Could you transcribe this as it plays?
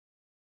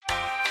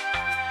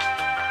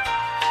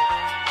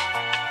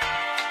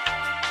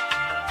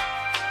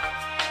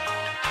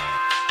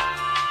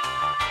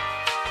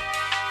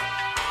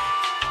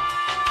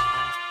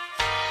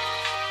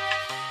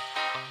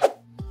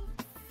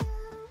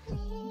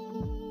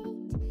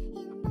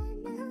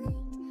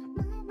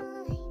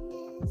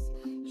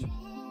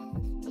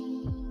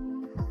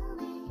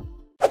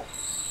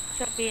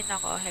sasabihin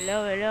ako, hello.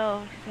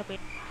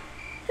 Sasabihin.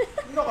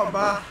 Sino ka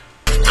ba?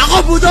 Ako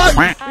budol!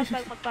 Pag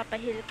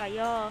magpapahil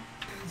kayo.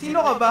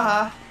 Sino ka ba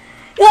ha?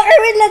 No,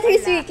 Erwin, let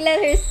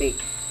her speak.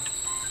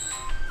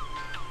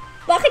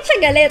 Bakit siya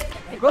galit?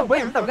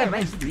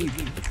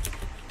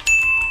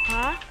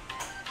 Ha?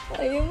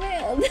 Ayun mo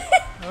yun.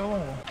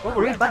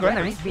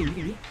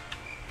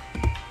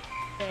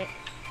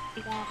 Hindi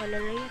ko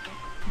makalala yun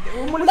eh.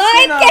 Umulis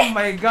Bakit na, ka? oh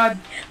my god.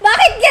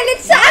 Bakit galit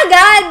siya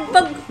agad?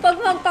 Pag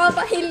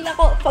magpapahil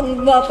ako, pag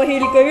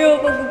magpapahil kayo.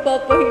 What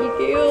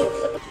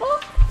the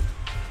fuck?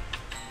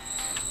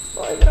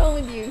 What's wrong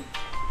with you?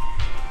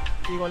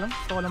 Hindi ko alam.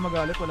 Gusto ko lang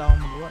magalit. Wala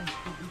akong magawa.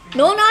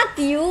 No, not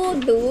you,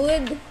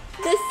 dude.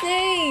 The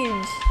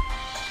sage.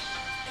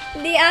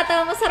 Hindi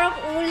ata masarap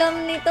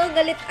ulam nito.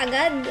 Galit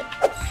agad.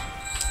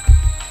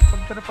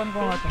 Pagtarapan ko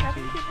nga itong Ano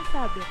Sage.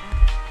 sinasabi mo?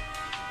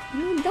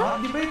 Ano daw? Ah,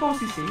 di ba ikaw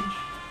si Sage?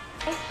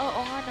 Ay, oo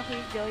nga,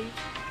 naku-enjoy.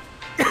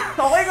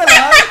 Okay ka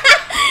lang?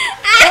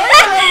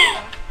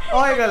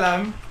 Okay ka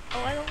lang?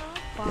 Oh, ano nga,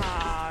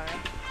 par?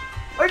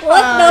 Oy,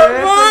 What the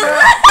fuck?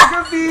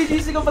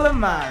 Taga-BGC ka pala,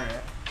 Mar.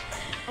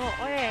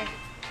 Oo eh.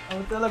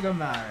 Oh, talaga,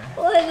 Mar.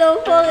 What the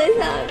fuck is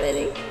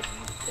happening?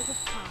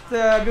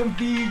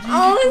 Taga-BGC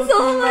Oh, ko so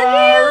to, mali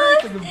Mar. yun.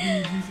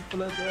 Taga-BGC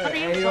pala to. Ano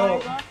yung Ayo. bar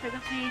ko?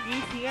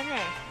 Taga-PGC yan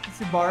eh.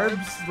 Si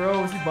Barbs,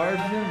 bro. Si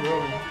Barbs yun, bro.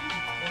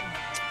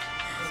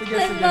 Sige.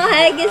 What the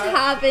heck is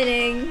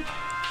happening?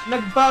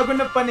 Nagbago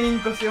na paningin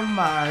ko si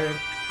Mar.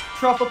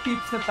 Tropa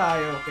peeps na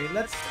tayo, okay?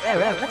 Let's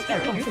get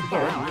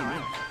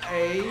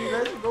Hey,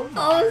 let's go,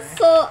 Mar.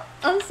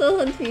 I'm so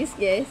confused,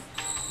 guys.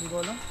 Hindi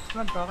ko alam.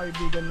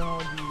 Nagkakaibigan lang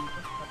ako dito.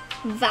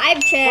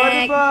 Vibe Pwede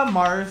check. ba,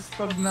 Mars,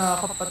 pag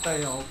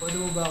nakapatay ako, pwede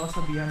mo ba ako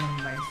sabihan ng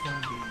nice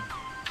one game?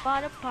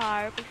 Paano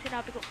par? Pag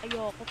sinabi ko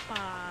ayoko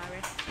par.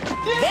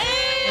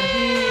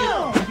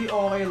 Hindi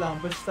okay lang,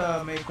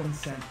 basta may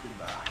consent,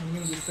 diba? Yun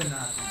yung gusto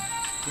natin.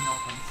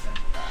 Pinaka-consent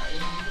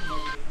tayo.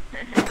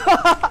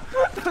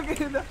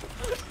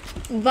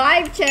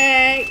 Vibe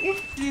check.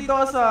 Dito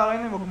ka sa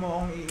akin, huwag mo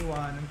akong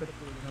iiwanan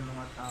katulad ng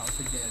mga tao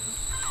sa Jero.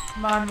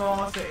 Samahan mo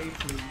ako sa A,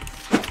 please.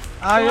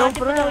 Ayaw, Buhati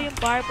mo pre. daw yung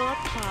bar mo,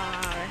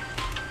 par.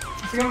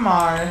 Sige,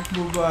 Mar,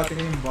 bubuhatin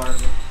ko yung bar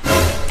mo.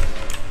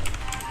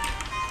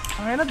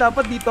 Ang na,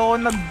 dapat dito ako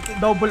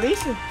nag-double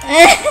ace eh.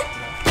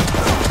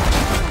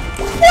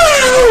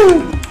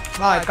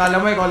 Bakit? Kala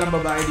mo ikaw lang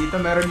babae dito?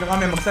 Meron nyo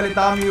kami.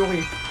 Magsalita kami,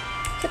 Yuki.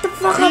 Shut the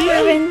fuck up,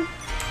 Erwin.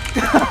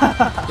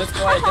 Just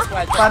quiet.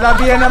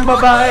 Panabihan ng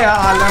babae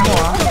ha. Alam mo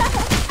ha.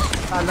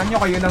 Alam nyo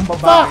kayo ng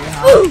babae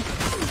ha.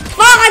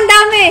 Fuck! Ang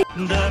dami!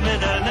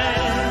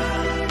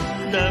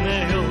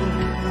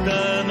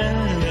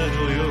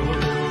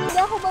 Hindi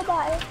ako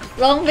babae.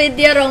 Wrong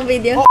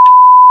video.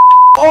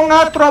 Oo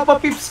nga, tropa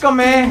pips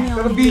kami.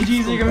 Pero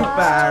BGC kami,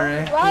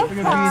 pare.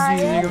 Pero BGC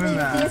kami,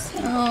 man.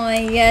 Oh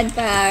my god,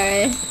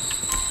 pare.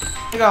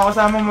 Ikaw,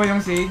 kasama mo yung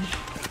Sage?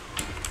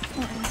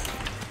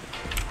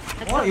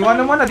 Oh,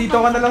 iwanan mo na. Dito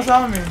ka na lang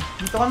sa amin.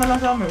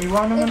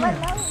 Iwanan mo na.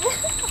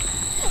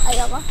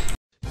 Ayaw ko.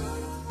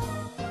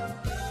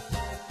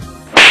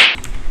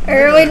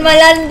 Erwin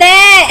malande!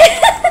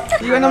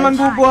 Hindi ka naman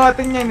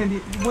bubuhatin yan.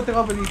 Buti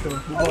ka ba dito?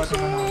 Bubuhatin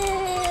ka na.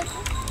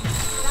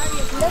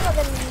 Hindi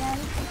magaling yan.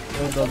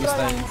 Doggy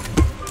style.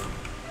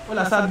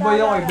 Wala, sad boy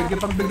ako eh.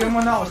 Pagbigyan mo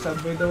na ako, sad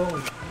boy daw ako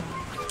eh.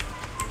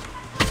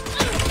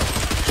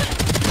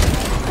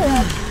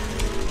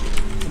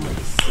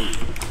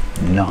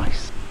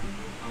 Nice.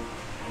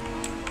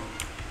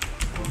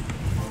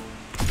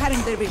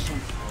 Cutting their vision.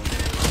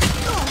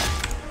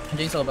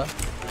 Andiyan yung soba?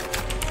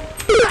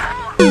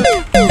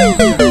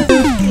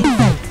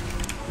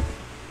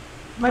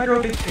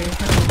 Micro-bit eh.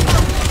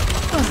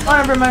 Oh,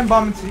 never mind,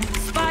 bomb and see.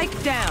 Spike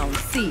down.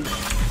 C.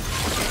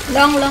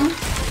 Long.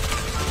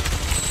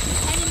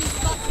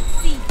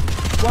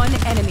 One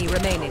enemy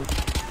remaining.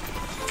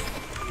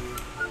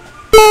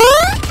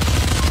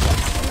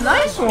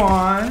 Nice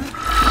one!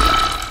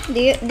 Do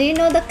you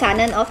know the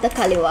canon of the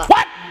Kaliwa?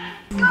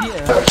 Hindi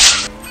eh.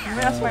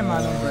 May ask my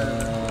manong bro.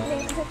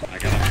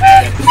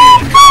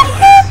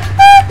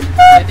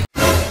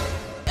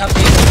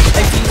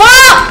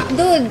 Fuck!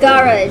 Dude,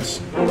 garage.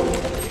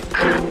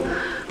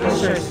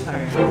 Sure,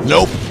 sorry.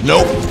 Nope.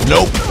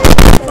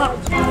 Fuck.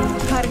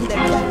 Cutting their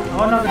vision.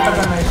 Ako na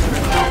kita nice.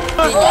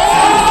 Ay,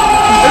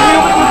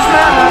 yung coach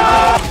na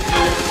ha!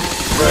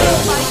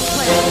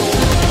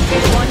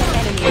 One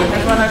enemy.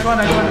 Nice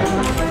one.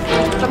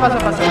 Sapa.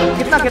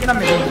 Gitna,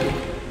 may.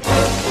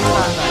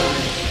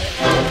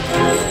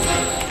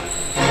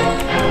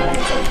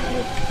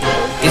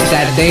 It's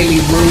that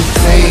daily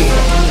routine.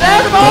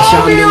 Make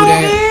sure you knew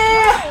that.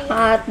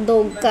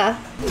 Hotdog ka.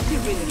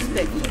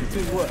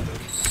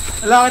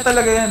 Lalaki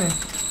talaga yan eh.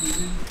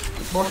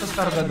 Boses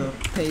Cargador.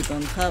 Take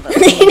on cover.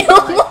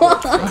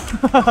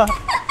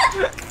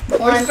 First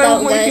One time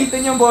top, mo guys.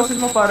 ipitin yung boses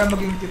mo para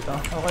maging kita.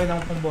 Okay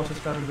lang kung boses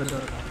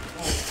Cargador ka.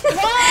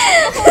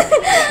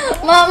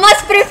 Mas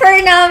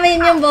prefer namin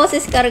yung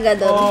boses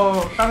Cargador.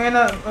 Oo,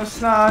 tangina, mas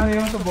na ano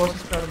yung sa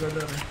boses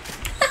Cargador eh.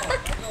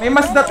 May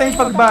mas dating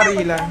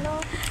pagbarilan.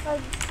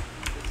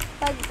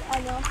 pag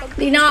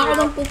Di na ako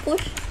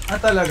magpupush. Ah,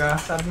 talaga?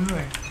 Sabi mo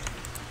eh.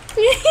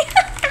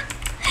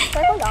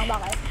 Pero lang,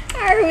 bakit?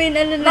 Arwin,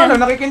 ano na? Ano,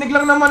 nakikinig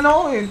lang naman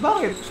ako eh.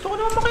 Bakit? Gusto ko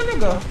naman makinig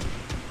ah.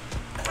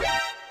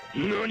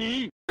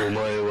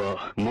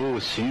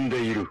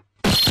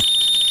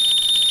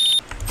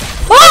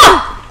 Oh!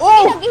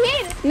 Oh!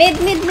 Nag-heal! Mid.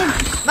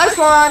 Nice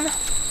one!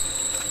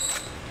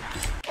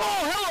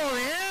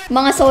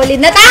 Mga solid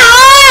na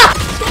tao!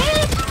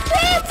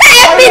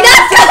 Sabi na!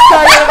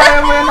 Kaya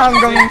mo yan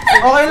hanggang...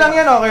 Okay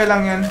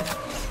lang yan.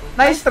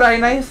 Nice try.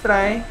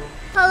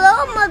 Hello,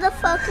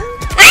 motherfucker!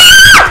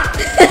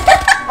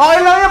 Okay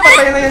lang yan,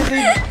 patay na yan,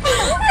 Sig.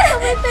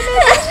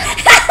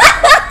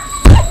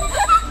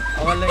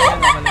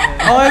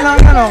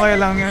 Okay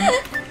lang yan.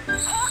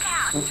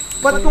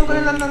 Ba't kung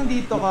kailan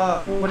nandito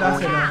ka, wala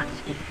sila?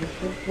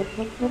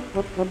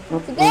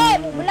 Sige,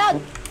 bulag!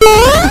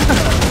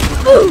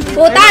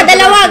 Puta,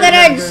 dalawa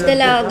garage.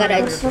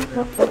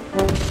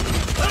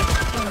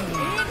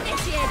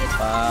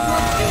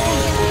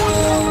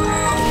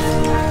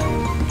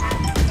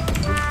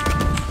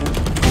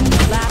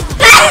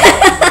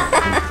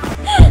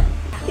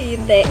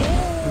 Hindi.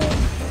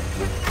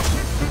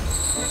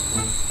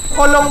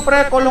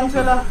 Kolong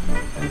sila.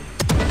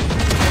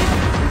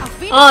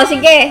 Oh,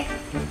 sige.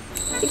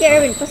 Sige,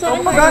 Erwin,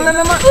 pasokan mo. Pampagana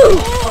naman.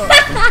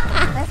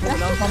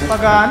 Walang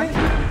pampagana eh.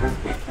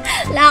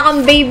 Wala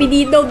kang baby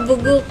dito,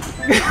 bugok.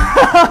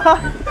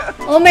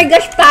 Oh my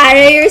gosh,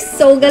 pare, you're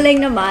so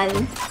galing naman.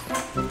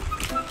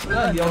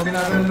 Wala, di ako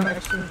ginagano ng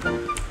extra.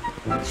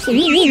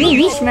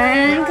 Sheesh,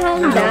 man,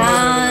 calm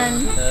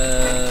down.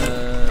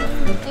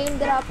 Name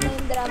drop.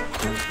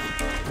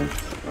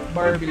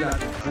 Barbie lang.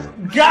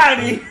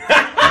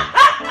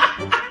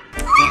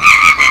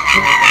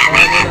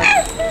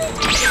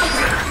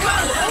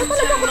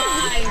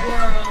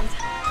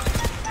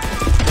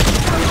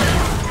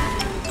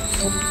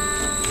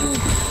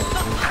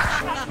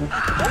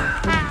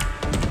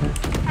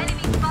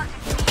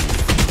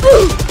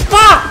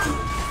 Fuck!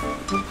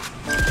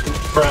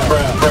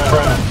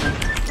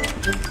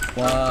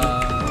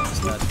 Wow. What's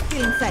that?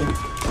 Inside.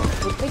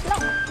 Wait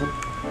lang.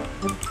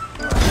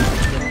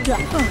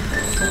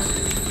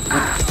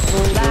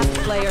 Last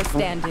player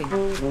standing.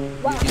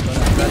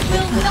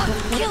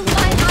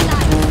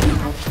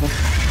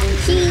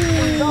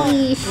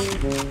 Sheesh.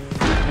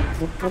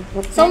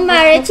 So,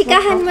 Mara,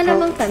 chikahan mo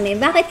naman kami.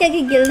 Bakit ka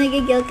gigil na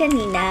gigil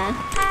kanina?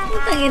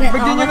 Tangina.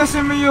 Bigyan niyo na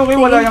si Miyuki,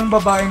 wala yung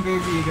babaeng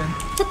kaibigan.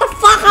 Shut the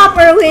fuck up,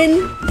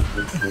 Erwin!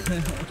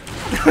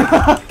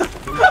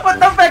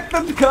 Ba't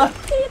affected ka?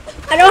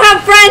 I don't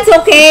have friends,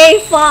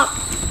 okay? Fuck.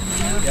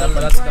 Kaya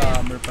pala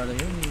scammer pala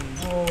yun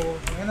eh. Oo,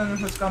 ngayon ano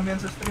sa scam yan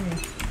sa stream eh.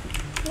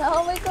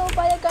 Nakamay ko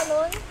pa yung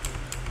ganun.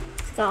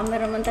 Scammer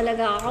naman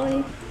talaga ako eh.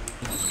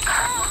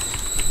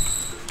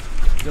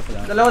 Joke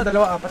lang.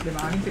 Dalawa, 4,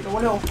 5, 6,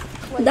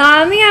 7, 8.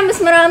 Dami nga, mas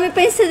marami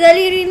pa yung sa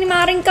daliri ni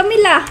Maring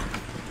Camila.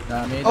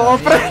 Dami. Oo,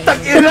 pre,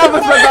 tag-ina,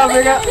 mas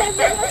madami nga.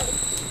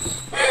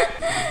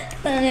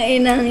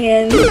 Tangainang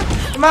yan.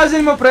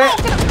 Imagine mo, pre.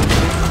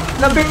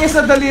 Labing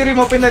isa daliri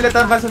mo,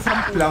 pinalitan pa sa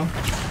 10 lang.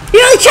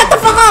 Yo, shut the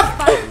fuck up!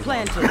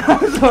 Planted.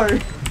 Sorry.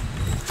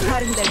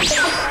 Cutting them.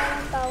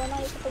 Tawa na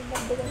kayo kapag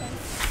nagbigan lang.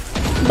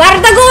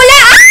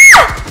 Bardagula!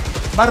 Ah!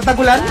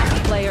 Bartagulan?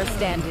 Last player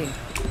standing.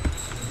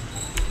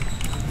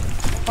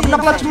 Pag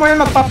na-clutch mo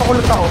yan,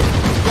 magpapakulot ako.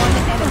 One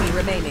enemy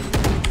remaining.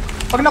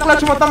 Pag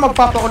na-clutch mo ito,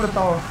 magpapakulot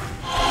ako.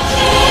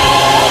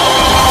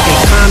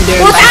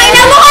 Putangin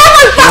na mo ka!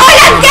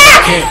 Magpakulat ka!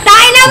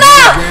 Tangin na mo!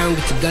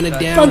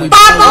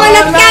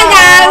 Magpapakulat ka!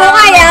 Gago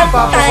kaya!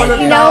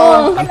 Tangin na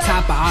mo!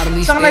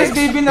 Isang nice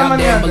baby naman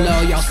yan. Kukulat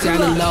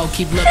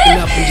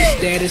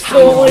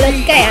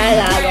ka yan!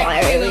 Gago ka,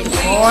 Erwin.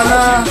 Oo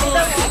na.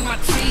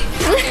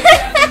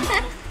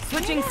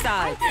 Switching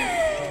sides.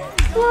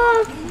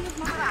 Fuck.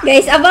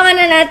 Guys, abangan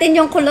na natin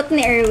yung kulot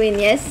ni Erwin,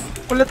 yes?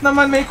 Kulot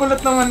naman, may kulot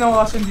naman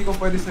ako kasi hindi ko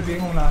pwede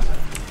sabihin kung nasa.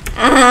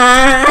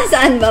 Ah,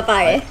 saan ba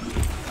pare?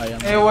 Ayan.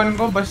 Ewan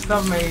ko, basta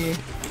may...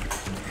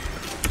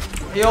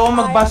 Ayoko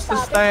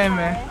mag-bastos time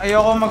eh.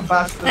 Ayoko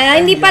mag-bastos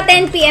time. Hindi pa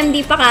 10 PM, di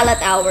pa kalat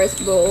hours,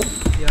 bro.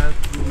 Yeah.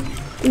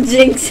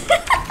 Jinx.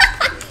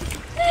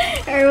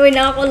 Erwin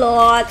na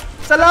kulot.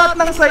 Sa lahat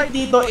ng site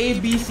dito,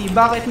 ABC,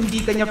 bakit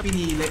hindi ka niya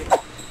pinili?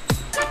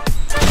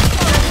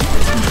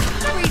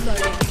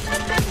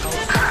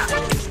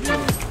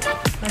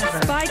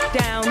 Spike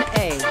down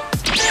A.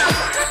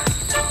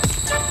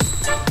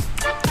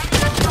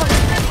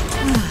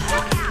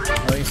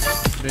 Nice.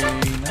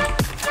 Reyna.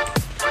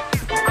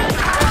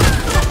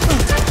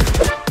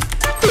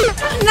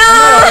 No!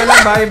 Okay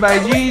lang, bye-bye.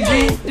 GG.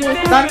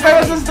 Daan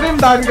kayo sa stream,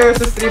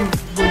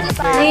 Good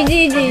play.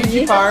 GG. GG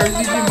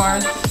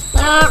Mars.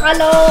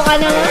 Nakakaloka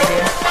naman.